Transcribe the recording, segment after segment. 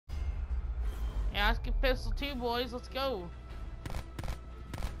Yeah, let's get pistol too, boys. Let's go.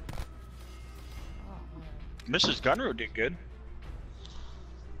 Mrs. Gunro did good.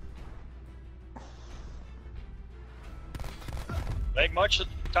 Lag much,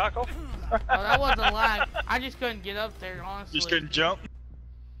 Taco? Oh, that wasn't lag. I just couldn't get up there, honestly. Just couldn't jump.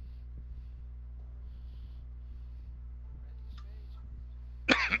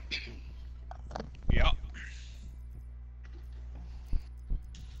 Yeah.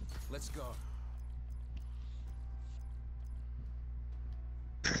 Let's go.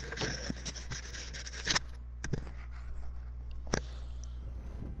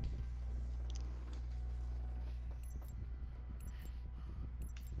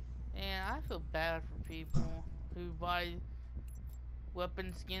 And I feel bad for people who buy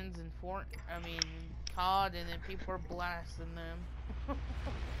weapon skins in COD, and then people are blasting them.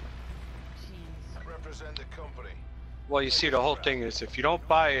 Jeez. Represent the company. Well, you see, the whole thing is if you don't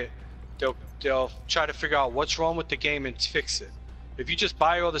buy it, they'll try to figure out what's wrong with the game and fix it. If you just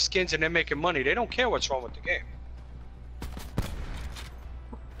buy all the skins and they're making money, they don't care what's wrong with the game.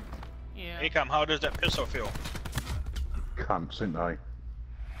 Yeah. Acom, how does that pistol feel? Cunts, ain't they?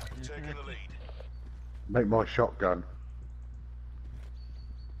 Taking the lead. Make my shotgun.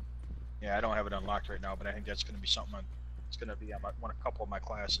 Yeah, I don't have it unlocked right now, but I think that's going to be something. It's going to be on a couple of my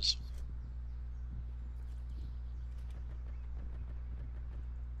classes.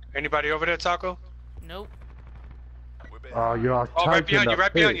 Anybody over there, Taco? Nope. Oh, you are Oh, right taking behind you, the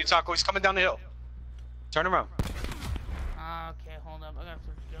right behind you, piss. Taco. He's coming down the hill. Turn around. Okay, hold up. I gotta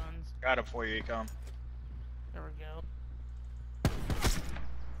switch guns. Got it for you, Acom. There we go.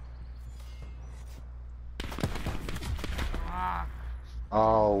 Ah.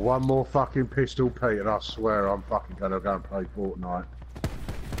 Oh, one more fucking pistol, Pete, and I swear I'm fucking gonna go and play Fortnite.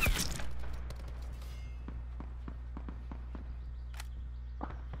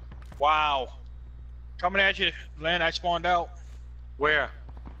 Wow. Coming at you, Len. I spawned out. Where?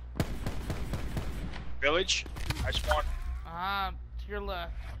 Village. I spawned. To your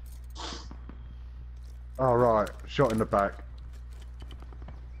left. All right, shot in the back.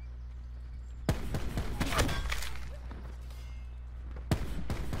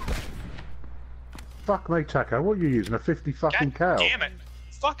 Fuck me, Taco. What are you using? A 50 fucking God cal? damn it.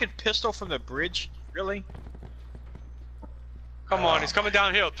 Fucking pistol from the bridge. Really? Come on, he's coming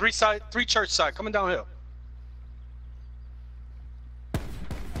downhill. Three church side, coming downhill. We're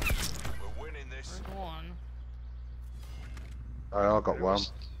winning this. There's one. Oh, I got one.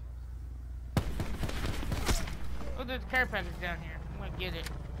 Oh, there's a care package down here. I'm gonna get it.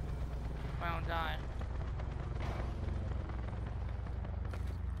 If I don't die.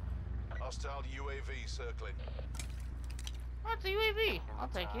 Hostile UAV circling. Oh, it's a UAV. I'll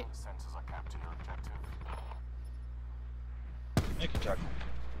take it. Sensors are capped to your objective. Thank you, Chuck.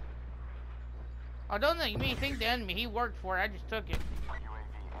 Oh, don't think the enemy. He worked for it. I just took it. UAV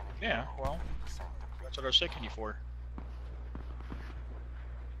energy. Yeah, well, 80% depleted. that's what I was taking you for.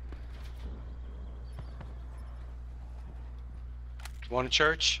 One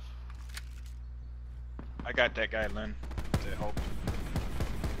church. I got that guy, Len. To help.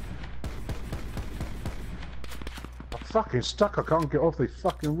 I'm fucking stuck. I can't get off this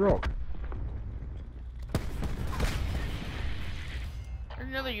fucking rock. There's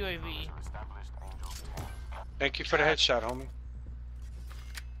another UAV. Established Angels 10. Thank you for the headshot, homie.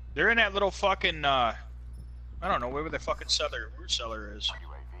 They're in that little fucking, I don't know, where the fucking root cellar is.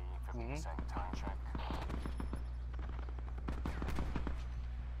 UAV 50% time check.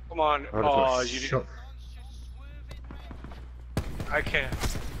 Come on. I'd have Oh, got you shot. I can't.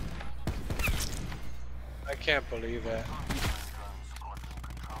 I can't believe that.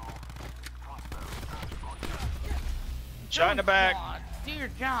 Shot in the back. God, do your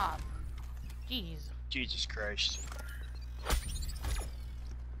job. Jeez. Jesus Christ.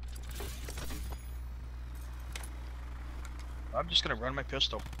 I'm just gonna run my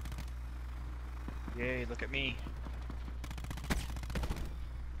pistol. Yay, look at me.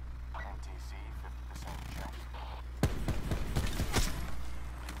 NTC 50%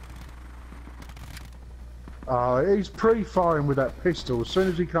 check. He's pre-firing with that pistol as soon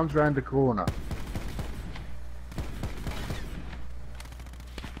as he comes round the corner.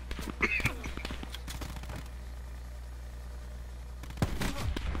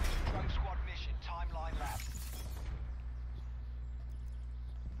 Rogue squad mission, timeline lab.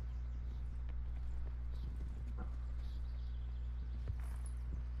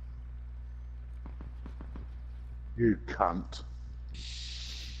 You cunt.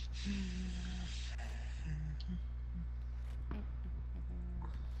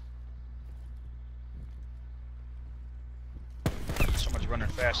 Someone's running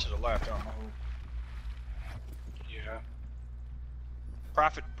fast to the left, I don't know who. Yeah.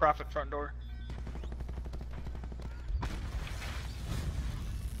 Profit front door.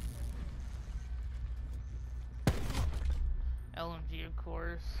 LMG, of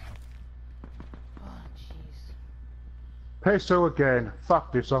course. Oh, jeez. Pistol again.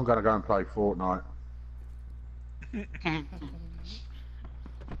 Fuck this, I'm gonna go and play Fortnite.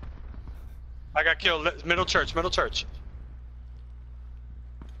 I got killed. Middle church, middle church.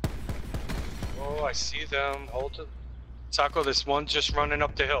 Oh, I see them. Hold it. Taco, this one just running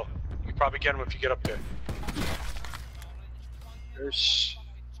up the hill. You can probably get him if you get up there. There's...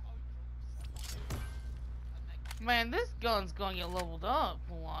 Man, this gun's gonna get leveled up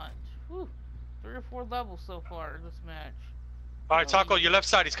a lot. Whew. 3 or 4 levels so far this match. Alright, Taco, your left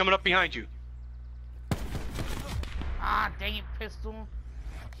side. He's coming up behind you. Ah, dang it, pistol.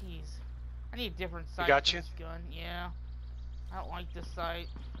 Jeez. I need a different sight got for you? this gun. Yeah. I don't like this sight.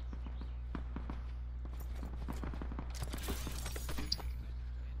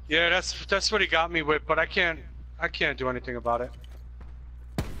 Yeah, that's what he got me with, but I can't do anything about it.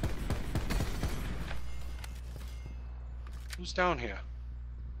 Who's down here?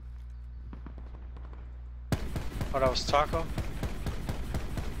 Oh, that was Taco?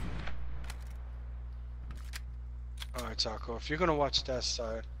 Alright, Taco, if you're gonna watch that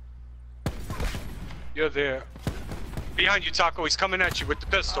side, you're there. Behind you, Taco, he's coming at you with the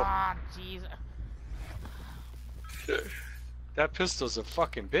pistol. Ah, jeez. That pistol's a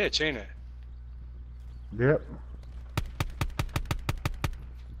fucking bitch, ain't it? Yep.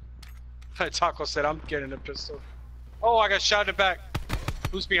 Taco said, I'm getting a pistol. Oh, I got shot in the back.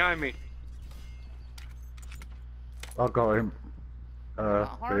 Who's behind me? I got him.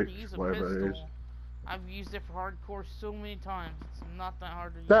 Not hard to use Bitch, a whatever it is. pistol. I've used it for hardcore so many times. It's not that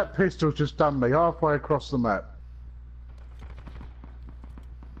hard to use. That pistol just done me halfway across the map.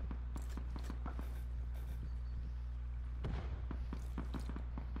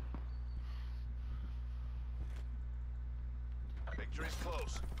 Victory's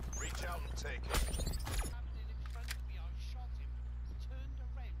close. Reach out and take it. Happening in front of me, I shot him. Turned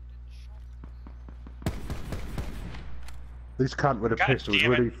around and shot him. This cunt with a God pistol is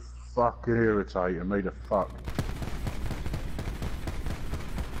damn it. really fucking irritating me to fuck.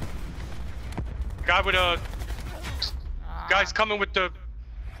 Guy with a... Ah, Guy's coming with the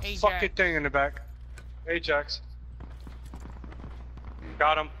Ajax. fucking thing in the back. Ajax.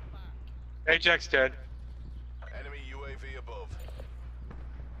 Got him. Ajax dead.